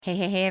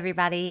Hey,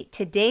 everybody.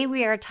 Today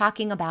we are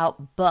talking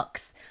about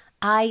books.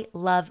 I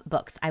love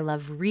books. I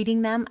love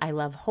reading them. I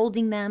love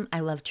holding them. I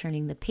love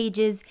turning the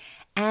pages.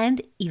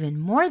 And even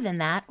more than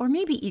that, or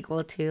maybe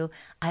equal to,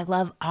 I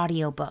love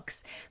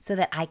audiobooks so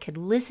that I could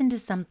listen to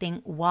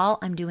something while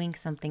I'm doing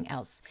something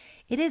else.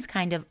 It is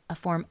kind of a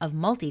form of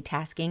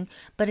multitasking,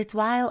 but it's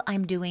while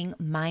I'm doing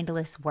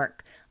mindless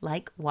work,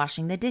 like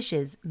washing the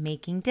dishes,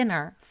 making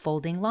dinner,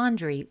 folding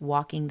laundry,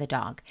 walking the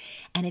dog.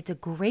 And it's a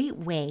great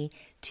way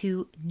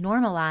to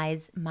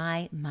normalize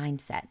my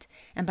mindset.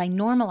 And by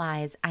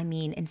normalize, I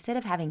mean instead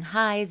of having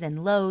highs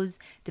and lows,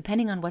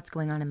 depending on what's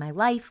going on in my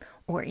life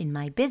or in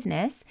my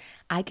business,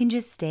 I can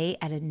just stay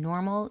at a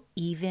normal,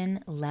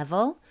 even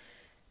level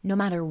no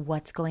matter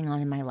what's going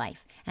on in my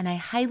life. And I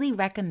highly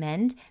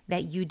recommend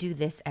that you do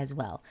this as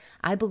well.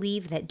 I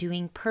believe that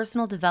doing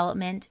personal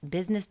development,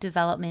 business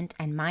development,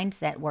 and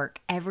mindset work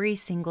every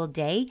single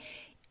day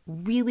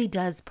really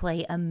does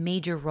play a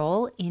major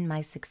role in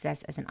my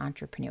success as an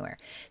entrepreneur.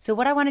 So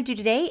what I want to do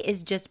today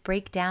is just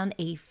break down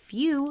a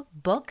few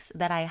books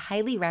that I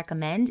highly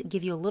recommend,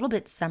 give you a little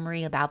bit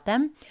summary about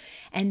them.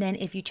 And then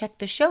if you check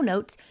the show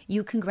notes,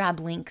 you can grab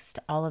links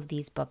to all of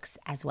these books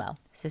as well.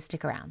 So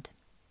stick around.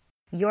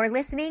 You're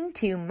listening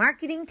to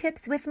Marketing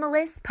Tips with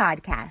Melissa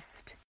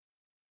podcast.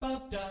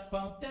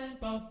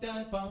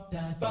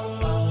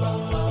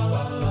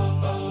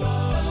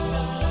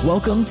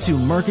 Welcome to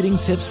Marketing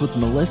Tips with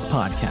Melissa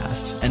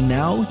podcast. And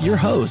now your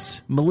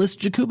host, Melissa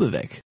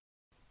Jakubovic.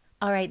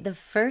 All right, the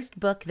first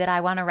book that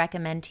I want to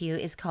recommend to you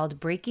is called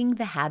Breaking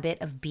the Habit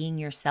of Being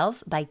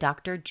Yourself by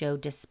Dr. Joe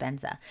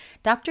Dispenza.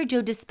 Dr.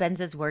 Joe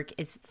Dispenza's work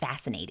is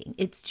fascinating.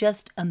 It's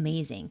just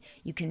amazing.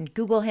 You can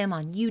Google him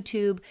on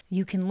YouTube.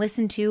 You can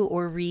listen to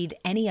or read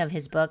any of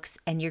his books,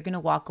 and you're going to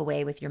walk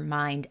away with your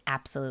mind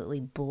absolutely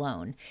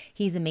blown.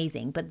 He's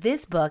amazing. But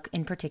this book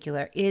in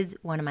particular is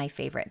one of my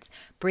favorites,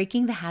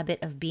 Breaking the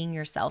Habit of Being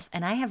Yourself.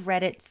 And I have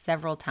read it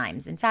several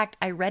times. In fact,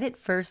 I read it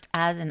first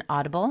as an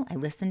Audible. I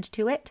listened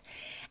to it,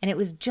 and it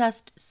was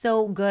just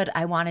so good.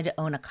 I wanted to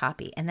own a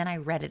copy, and then I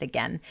read it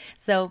again.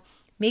 So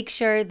make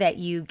sure that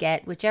you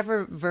get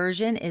whichever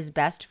version is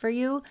best for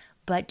you,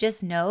 but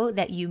just know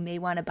that you may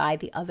want to buy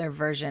the other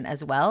version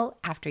as well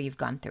after you've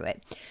gone through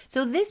it.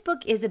 So this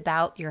book is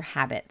about your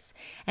habits,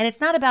 and it's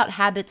not about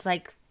habits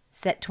like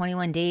set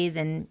 21 days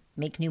and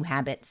make new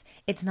habits.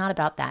 It's not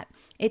about that.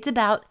 It's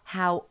about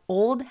how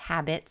old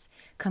habits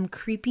come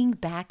creeping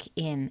back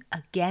in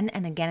again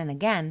and again and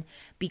again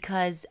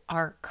because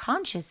our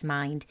conscious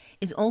mind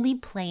is only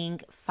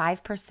playing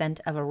 5%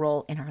 of a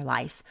role in our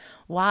life,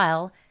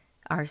 while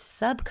our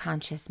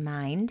subconscious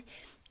mind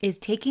is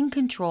taking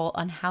control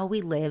on how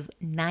we live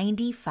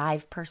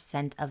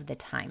 95% of the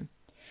time.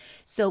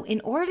 So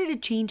in order to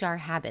change our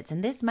habits,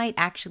 and this might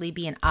actually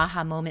be an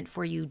aha moment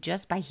for you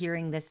just by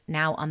hearing this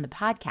now on the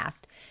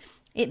podcast,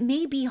 it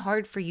may be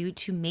hard for you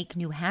to make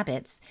new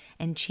habits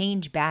and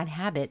change bad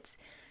habits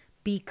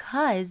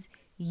because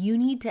you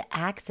need to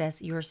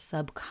access your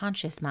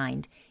subconscious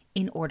mind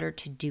in order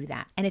to do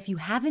that. And if you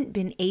haven't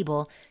been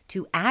able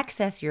to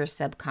access your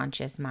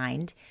subconscious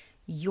mind,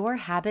 your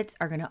habits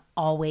are going to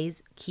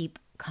always keep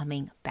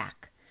coming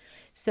back.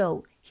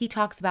 So he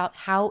talks about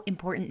how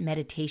important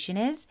meditation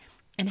is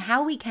and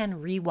how we can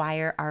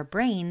rewire our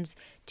brains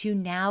to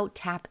now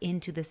tap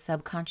into the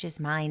subconscious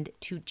mind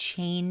to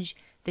change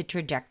the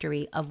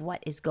trajectory of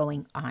what is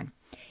going on.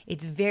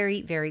 It's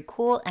very, very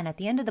cool. And at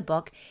the end of the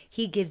book,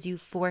 he gives you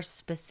 4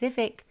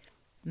 specific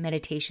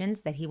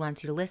meditations that he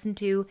wants you to listen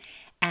to.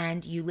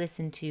 And you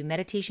listen to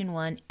meditation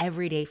 1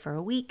 every day for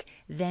a week,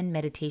 then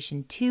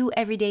meditation 2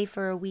 every day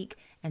for a week,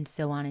 and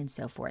so on and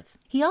so forth.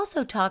 He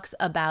also talks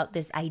about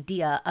this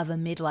idea of a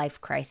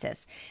midlife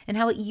crisis and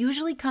how it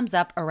usually comes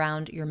up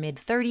around your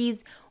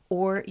mid-30s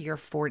or your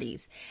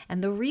 40s.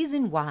 And the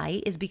reason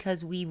why is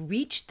because we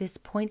reach this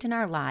point in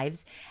our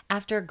lives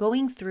after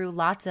going through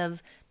lots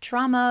of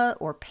trauma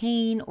or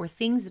pain or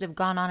things that have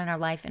gone on in our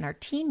life in our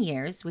teen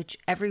years, which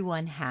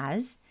everyone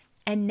has.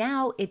 And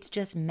now it's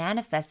just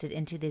manifested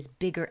into this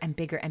bigger and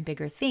bigger and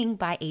bigger thing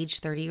by age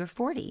 30 or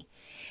 40.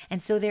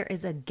 And so there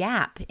is a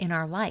gap in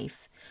our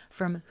life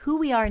from who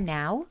we are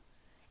now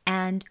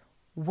and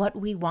what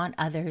we want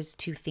others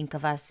to think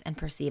of us and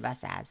perceive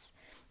us as.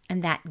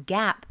 And that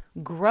gap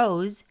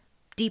grows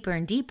deeper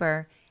and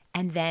deeper,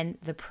 and then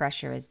the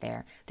pressure is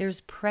there. There's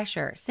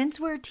pressure since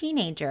we're a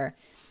teenager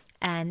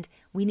and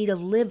we need to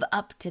live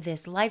up to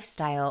this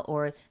lifestyle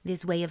or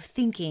this way of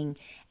thinking,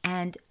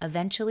 and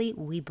eventually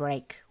we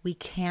break. We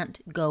can't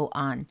go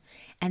on,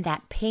 and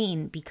that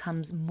pain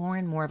becomes more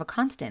and more of a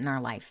constant in our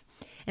life.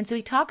 And so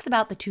he talks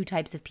about the 2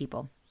 types of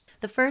people.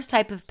 The first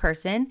type of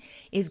person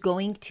is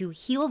going to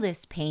heal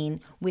this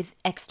pain with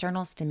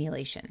external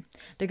stimulation.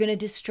 They're going to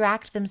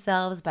distract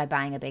themselves by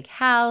buying a big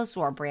house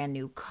or a brand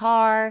new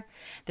car.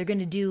 They're going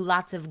to do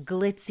lots of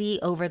glitzy,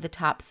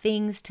 over-the-top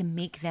things to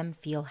make them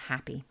feel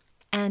happy.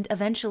 And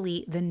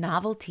eventually, the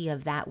novelty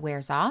of that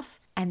wears off,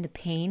 and the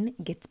pain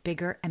gets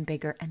bigger and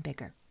bigger and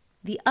bigger.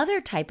 The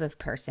other type of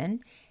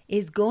person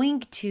is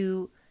going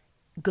to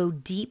go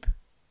deep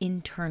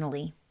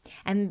internally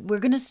And we're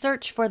going to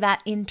search for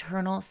that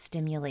internal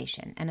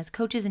stimulation. And as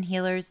coaches and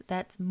healers,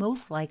 that's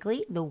most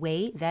likely the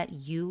way that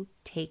you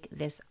take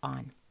this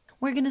on.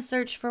 We're going to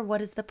search for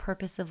what is the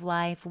purpose of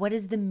life? What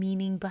is the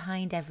meaning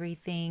behind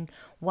everything?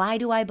 Why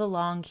do I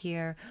belong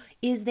here?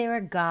 Is there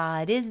a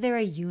God? Is there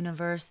a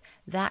universe?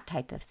 That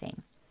type of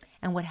thing.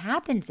 And what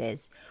happens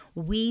is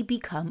we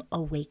become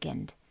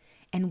awakened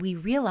and we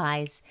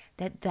realize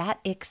that that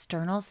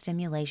external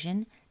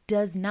stimulation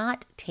does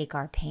not take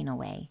our pain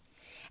away.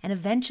 And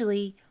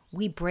eventually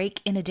we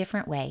break in a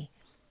different way,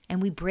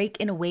 and we break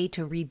in a way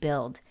to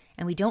rebuild.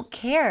 And we don't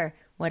care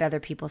what other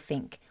people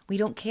think. We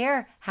don't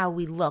care how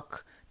we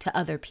look to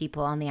other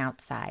people on the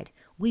outside.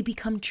 We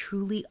become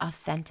truly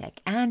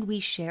authentic and we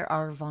share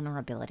our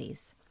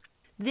vulnerabilities.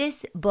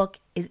 This book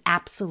is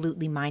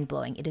absolutely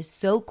mind-blowing. It is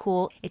so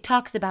cool. It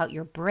talks about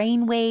your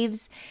brain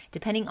waves,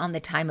 depending on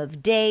the time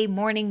of day,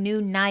 morning,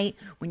 noon, night,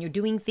 when you're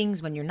doing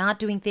things, when you're not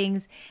doing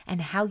things,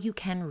 and how you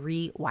can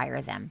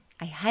rewire them.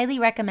 I highly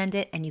recommend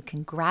it, and you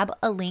can grab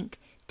a link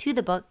to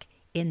the book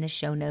in the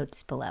show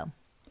notes below.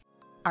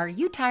 Are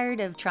you tired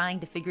of trying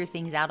to figure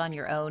things out on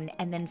your own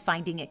and then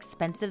finding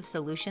expensive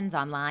solutions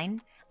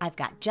online? I've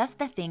got just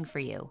the thing for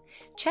you.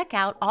 Check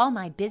out all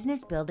my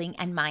business building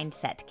and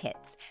mindset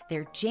kits.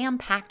 They're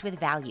jam-packed with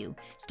value.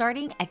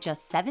 Starting at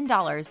just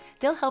 $7,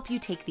 they'll help you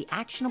take the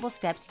actionable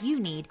steps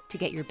you need to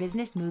get your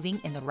business moving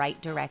in the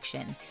right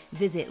direction.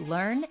 Visit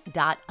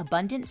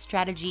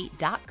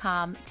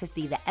learn.abundantstrategy.com to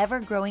see the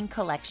ever-growing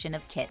collection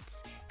of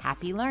kits.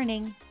 Happy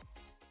learning!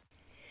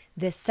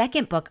 The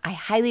second book I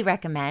highly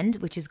recommend,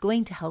 which is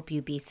going to help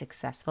you be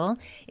successful,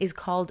 is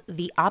called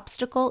The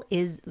Obstacle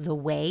is the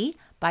Way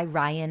by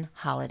Ryan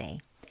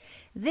Holiday.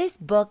 This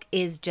book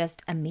is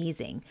just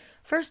amazing.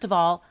 First of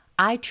all,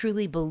 I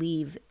truly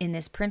believe in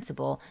this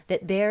principle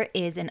that there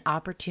is an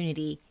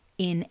opportunity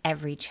in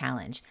every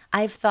challenge.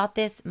 I've thought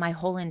this my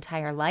whole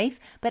entire life,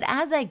 but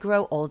as I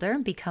grow older,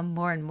 become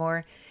more and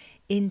more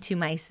into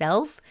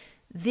myself,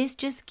 this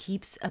just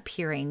keeps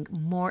appearing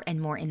more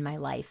and more in my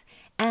life.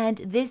 And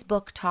this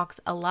book talks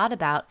a lot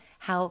about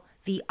how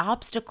the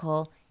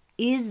obstacle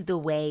is the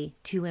way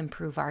to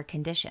improve our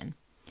condition.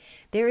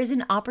 There is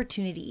an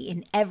opportunity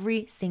in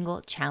every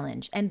single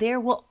challenge, and there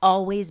will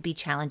always be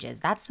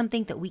challenges. That's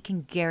something that we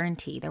can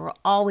guarantee. There will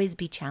always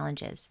be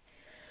challenges.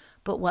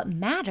 But what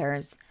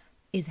matters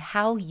is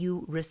how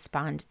you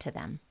respond to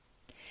them.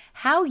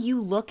 How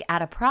you look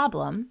at a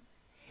problem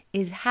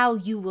is how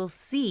you will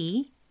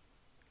see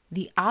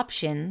the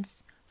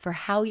options for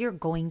how you're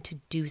going to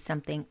do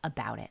something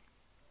about it.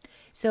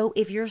 So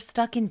if you're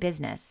stuck in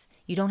business,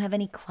 you don't have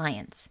any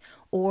clients,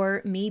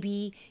 or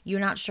maybe you're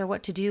not sure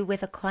what to do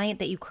with a client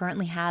that you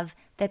currently have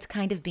that's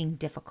kind of being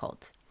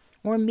difficult,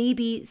 or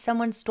maybe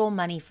someone stole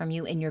money from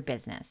you in your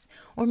business,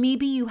 or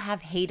maybe you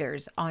have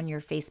haters on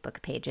your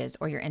Facebook pages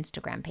or your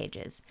Instagram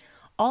pages.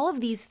 All of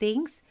these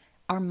things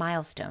are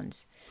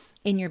milestones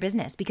in your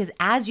business, because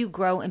as you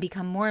grow and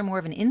become more and more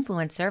of an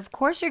influencer, of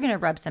course you're going to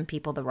rub some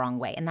people the wrong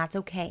way, and that's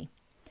okay.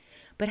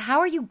 But how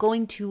are you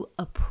going to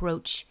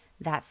approach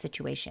that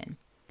situation?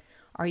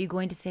 Are you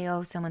going to say,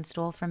 oh, someone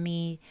stole from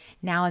me,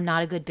 now I'm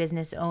not a good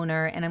business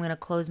owner and I'm going to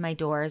close my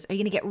doors? Are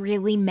you going to get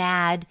really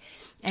mad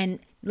and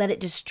let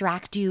it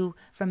distract you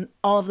from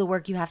all of the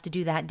work you have to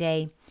do that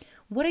day?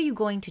 What are you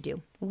going to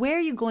do? Where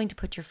are you going to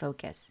put your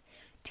focus?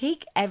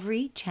 Take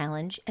every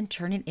challenge and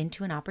turn it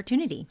into an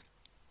opportunity.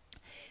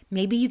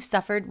 Maybe you've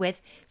suffered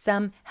with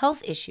some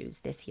health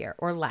issues this year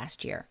or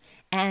last year,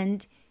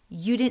 and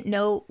you didn't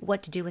know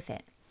what to do with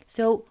it.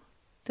 So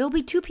there'll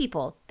be two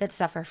people that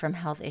suffer from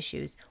health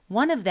issues.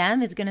 One of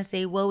them is going to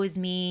say, woe is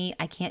me,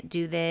 I can't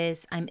do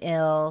this, I'm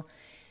ill,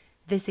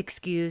 this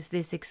excuse,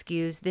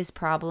 this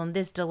problem,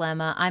 this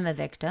dilemma, I'm a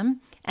victim.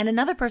 And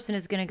another person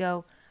is going to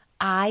go,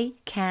 I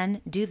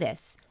can do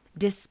this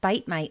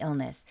despite my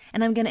illness.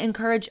 And I'm going to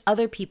encourage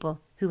other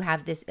people who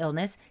have this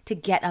illness to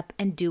get up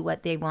and do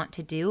what they want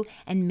to do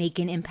and make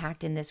an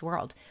impact in this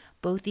world.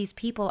 Both these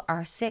people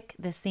are sick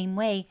the same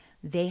way.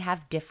 They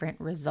have different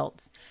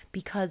results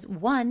because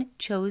one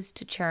chose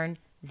to turn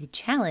the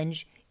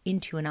challenge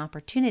into an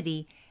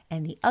opportunity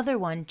and the other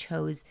one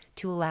chose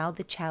to allow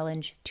the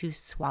challenge to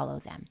swallow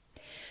them.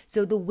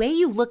 So the way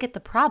you look at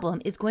the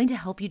problem is going to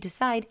help you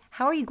decide,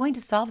 how are you going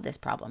to solve this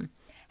problem?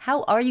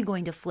 How are you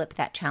going to flip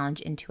that challenge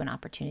into an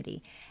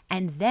opportunity?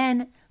 And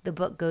then the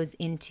book goes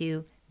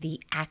into the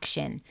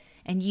action.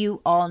 And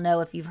you all know,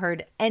 if you've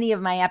heard any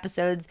of my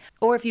episodes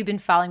or if you've been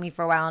following me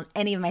for a while on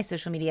any of my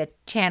social media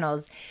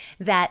channels,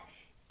 that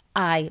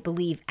I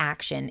believe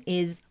action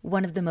is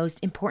one of the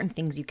most important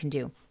things you can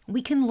do.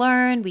 We can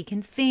learn, we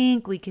can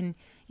think, we can,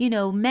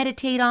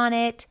 meditate on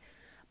it,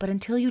 but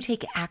until you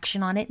take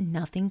action on it,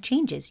 nothing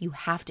changes. You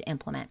have to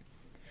implement.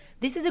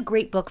 This is a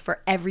great book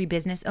for every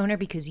business owner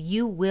because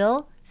you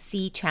will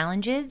see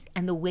challenges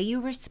and the way you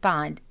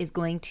respond is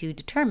going to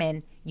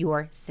determine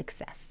your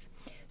success.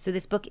 So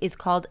this book is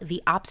called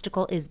The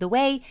Obstacle is the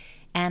Way,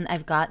 and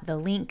I've got the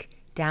link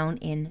down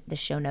in the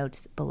show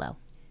notes below.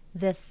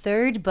 The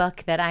third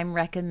book that I'm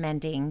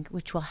recommending,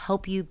 which will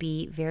help you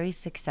be very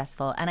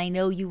successful, and I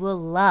know you will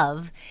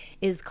love,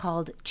 is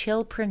called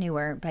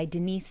Chillpreneur by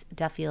Denise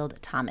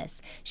Duffield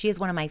Thomas. She is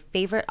one of my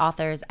favorite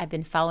authors. I've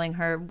been following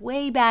her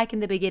way back in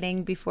the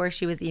beginning before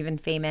she was even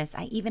famous.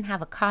 I even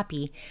have a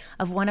copy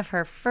of one of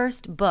her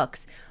first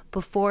books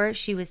before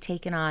she was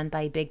taken on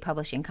by a big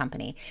publishing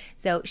company.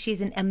 So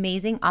she's an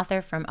amazing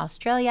author from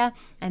Australia,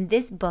 and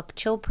this book,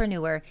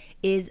 Chillpreneur,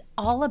 is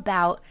all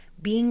about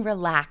being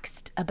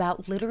relaxed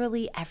about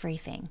literally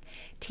everything,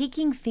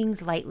 taking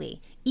things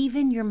lightly,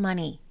 even your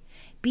money,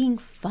 being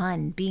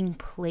fun, being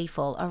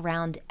playful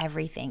around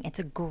everything. It's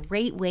a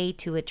great way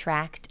to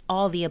attract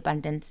all the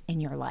abundance in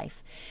your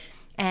life.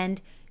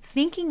 And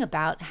thinking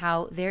about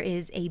how there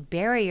is a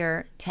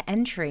barrier to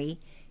entry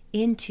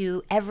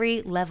into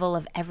every level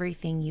of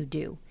everything you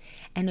do.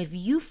 And if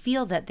you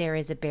feel that there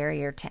is a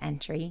barrier to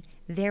entry,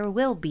 there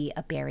will be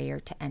a barrier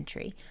to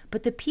entry.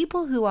 But the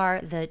people who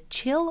are the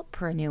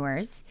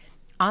chillpreneurs,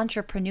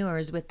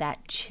 entrepreneurs with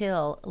that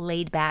chill,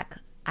 laid back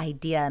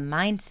idea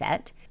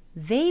mindset,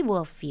 they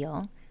will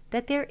feel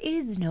that there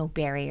is no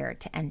barrier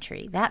to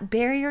entry. That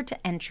barrier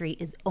to entry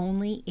is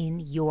only in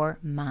your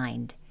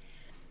mind.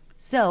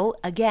 So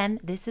again,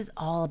 this is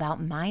all about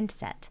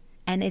mindset.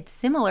 And it's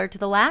similar to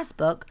the last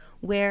book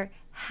where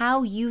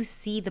how you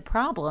see the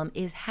problem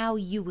is how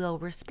you will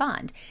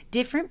respond.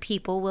 Different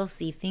people will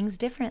see things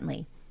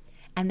differently.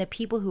 And the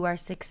people who are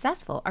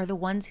successful are the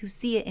ones who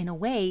see it in a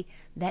way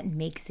that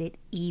makes it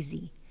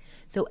easy.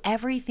 So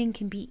everything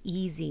can be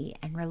easy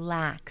and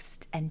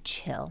relaxed and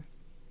chill.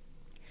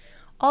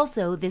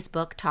 Also, this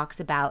book talks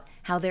about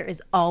how there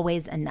is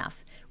always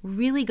enough,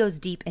 really goes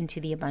deep into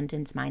the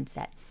abundance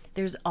mindset.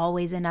 There's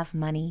always enough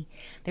money,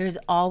 there's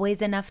always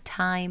enough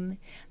time,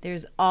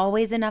 there's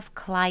always enough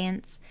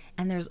clients,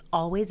 and there's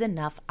always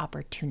enough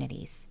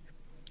opportunities.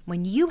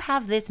 When you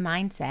have this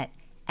mindset,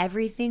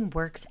 everything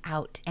works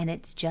out and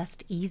it's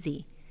just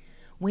easy.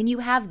 When you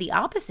have the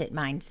opposite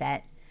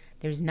mindset,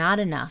 there's not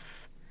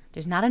enough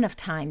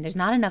time, there's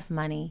not enough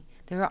money,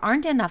 there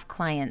aren't enough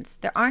clients,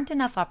 there aren't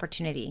enough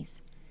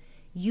opportunities.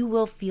 You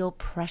will feel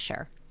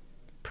pressure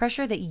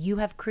that you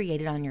have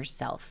created on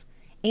yourself.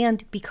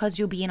 And because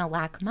you'll be in a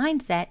lack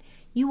mindset,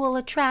 you will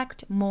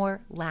attract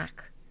more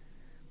lack,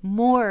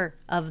 more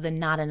of the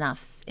not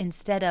enoughs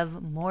instead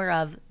of more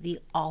of the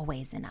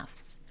always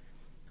enoughs.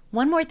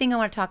 One more thing I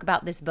want to talk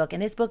about this book,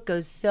 and this book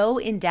goes so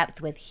in depth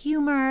with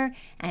humor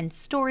and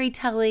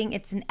storytelling.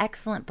 It's an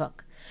excellent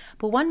book.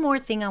 But one more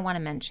thing I want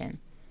to mention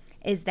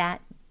is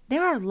that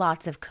there are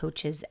lots of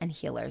coaches and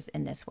healers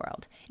in this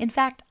world. In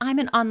fact, I'm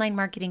an online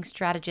marketing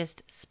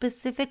strategist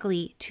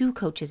specifically to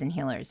coaches and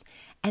healers,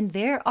 and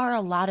there are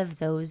a lot of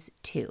those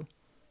too.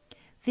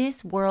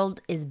 This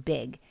world is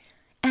big,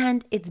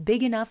 and it's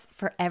big enough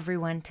for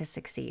everyone to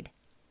succeed.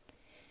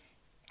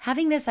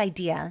 Having this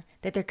idea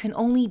that there can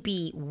only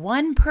be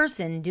one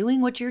person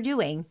doing what you're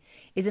doing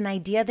is an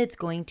idea that's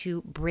going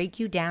to break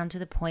you down to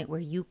the point where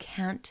you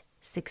can't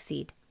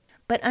succeed.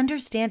 But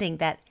understanding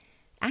that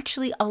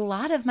actually, a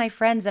lot of my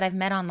friends that I've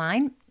met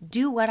online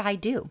do what I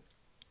do.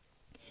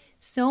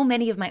 So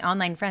many of my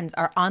online friends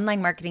are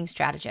online marketing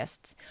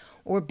strategists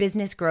or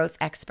business growth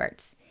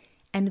experts,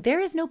 and there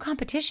is no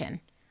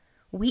competition.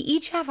 We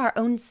each have our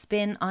own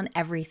spin on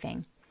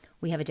everything.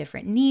 We have a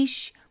different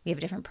niche, we have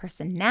a different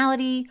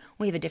personality,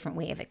 we have a different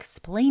way of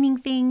explaining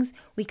things,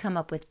 we come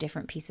up with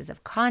different pieces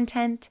of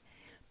content.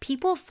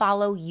 People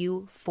follow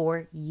you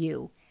for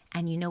you,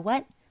 and you know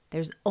what?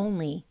 There's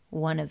only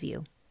one of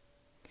you.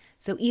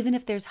 So even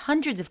if there's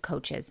hundreds of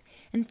coaches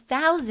and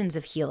thousands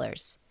of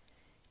healers,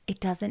 it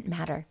doesn't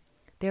matter.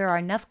 There are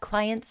enough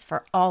clients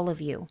for all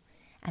of you.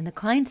 And the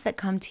clients that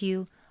come to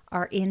you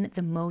are in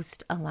the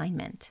most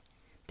alignment.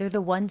 They're the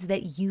ones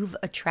that you've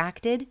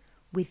attracted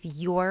with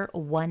your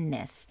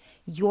oneness,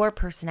 your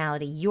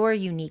personality, your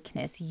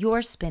uniqueness,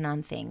 your spin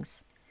on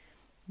things,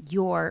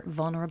 your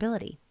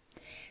vulnerability.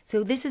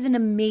 So this is an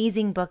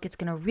amazing book. It's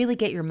going to really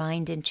get your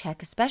mind in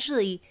check,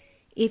 especially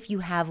if you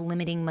have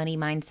limiting money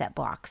mindset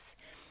blocks.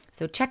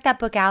 So check that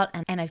book out,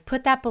 and I've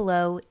put that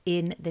below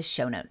in the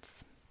show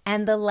notes.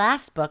 And the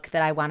last book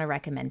that I want to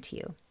recommend to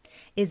you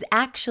is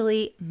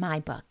actually my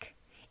book.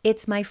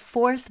 It's my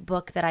fourth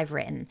book that I've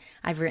written.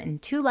 I've written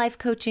 2 life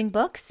coaching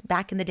books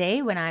back in the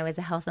day when I was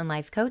a health and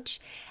life coach,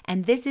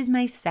 and this is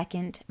my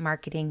second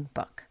marketing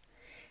book.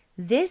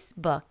 This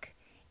book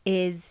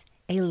is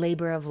a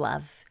labor of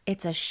love.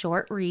 It's a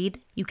short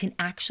read. You can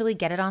actually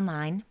get it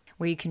online,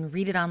 where you can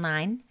read it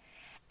online.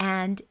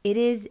 And it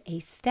is a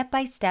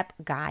step-by-step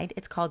guide.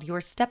 It's called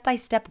Your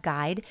Step-by-Step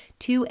Guide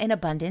to an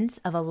Abundance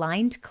of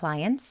Aligned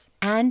Clients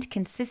and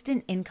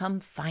Consistent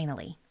Income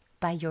Finally,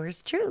 by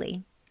yours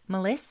truly,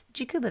 Melissa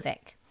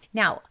Jakubovic.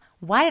 Now,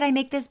 why did I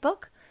make this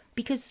book?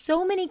 Because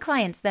so many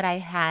clients that I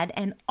had,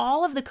 and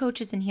all of the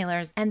coaches and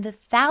healers, and the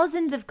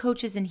thousands of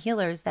coaches and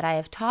healers that I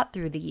have taught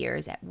through the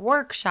years at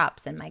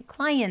workshops, and my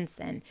clients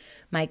and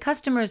my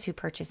customers who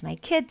purchase my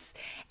kits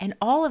and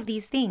all of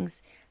these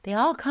things, they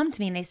all come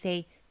to me and they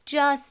say,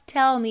 Just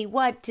tell me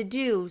what to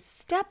do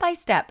step by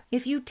step.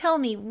 If you tell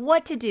me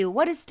what to do,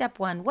 what is step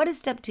 1, what is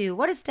step 2,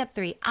 what is step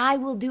 3, I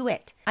will do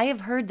it. I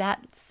have heard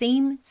that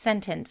same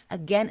sentence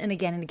again and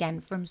again and again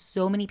from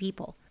so many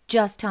people.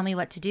 Just tell me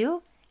what to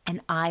do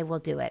and I will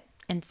do it.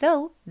 And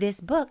so this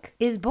book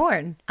is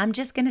born. I'm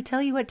just going to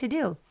tell you what to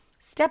do.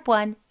 Step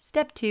 1,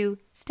 step 2,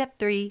 step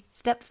 3,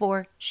 step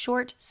 4,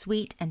 short,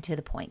 sweet, and to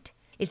the point.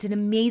 It's an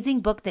amazing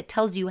book that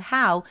tells you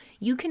how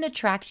you can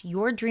attract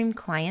your dream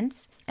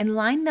clients and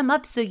line them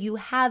up so you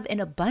have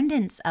an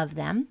abundance of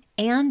them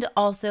and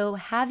also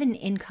have an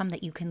income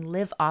that you can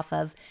live off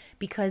of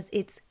because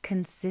it's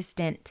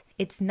consistent.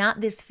 It's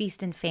not this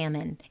feast and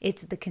famine.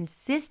 It's the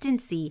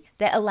consistency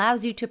that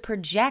allows you to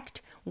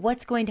project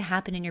what's going to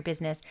happen in your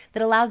business,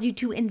 that allows you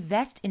to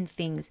invest in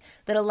things,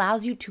 that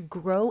allows you to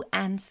grow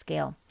and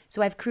scale.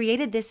 So I've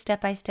created this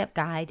step-by-step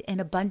guide, an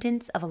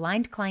abundance of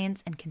aligned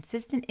clients and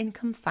consistent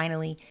income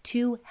finally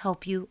to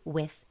help you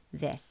with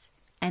this.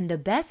 And the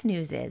best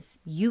news is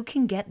you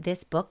can get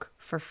this book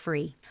for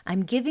free.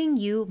 I'm giving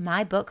you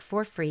my book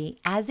for free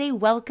as a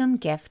welcome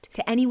gift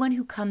to anyone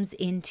who comes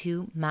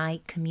into my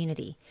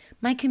community.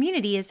 My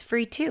community is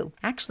free too.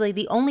 Actually,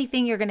 the only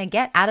thing you're going to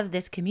get out of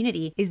this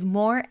community is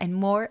more and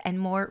more and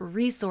more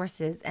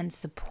resources and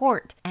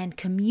support and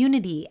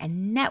community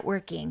and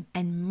networking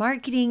and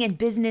marketing and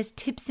business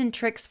tips and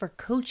tricks for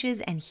coaches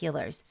and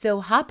healers.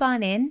 So hop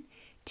on in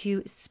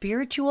to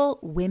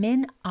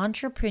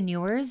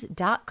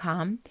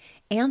spiritualwomenentrepreneurs.com.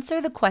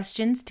 Answer the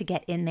questions to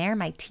get in there.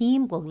 My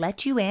team will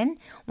let you in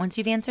once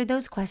you've answered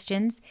those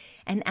questions.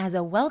 And as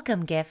a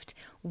welcome gift,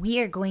 we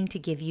are going to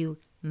give you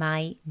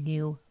my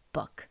new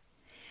book.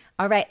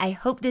 All right, I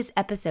hope this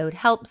episode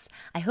helps.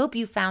 I hope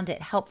you found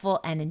it helpful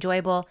and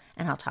enjoyable,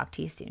 and I'll talk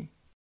to you soon.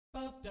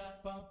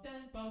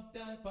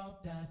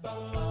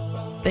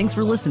 Thanks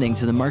for listening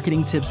to the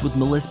Marketing Tips with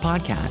Meliss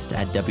podcast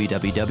at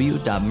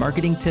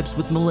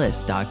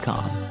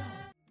www.marketingtipswithmeliss.com.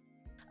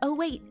 Oh,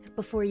 wait.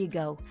 Before you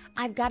go,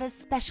 I've got a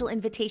special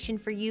invitation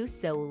for you,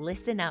 so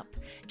listen up.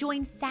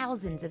 Join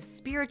thousands of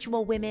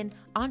spiritual women,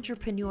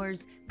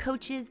 entrepreneurs,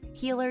 coaches,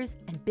 healers,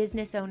 and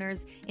business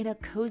owners in a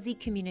cozy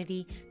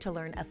community to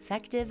learn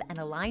effective and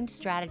aligned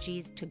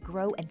strategies to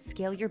grow and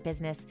scale your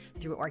business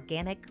through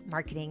organic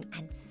marketing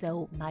and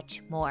so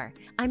much more.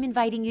 I'm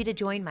inviting you to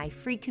join my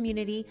free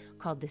community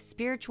called the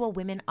Spiritual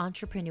Women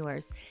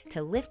Entrepreneurs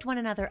to lift one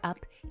another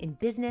up in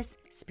business,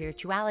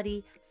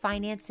 spirituality,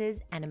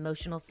 finances, and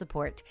emotional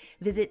support.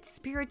 Visit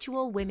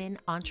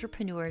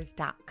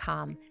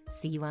spiritualwomenentrepreneurs.com.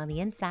 See you on the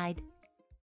inside.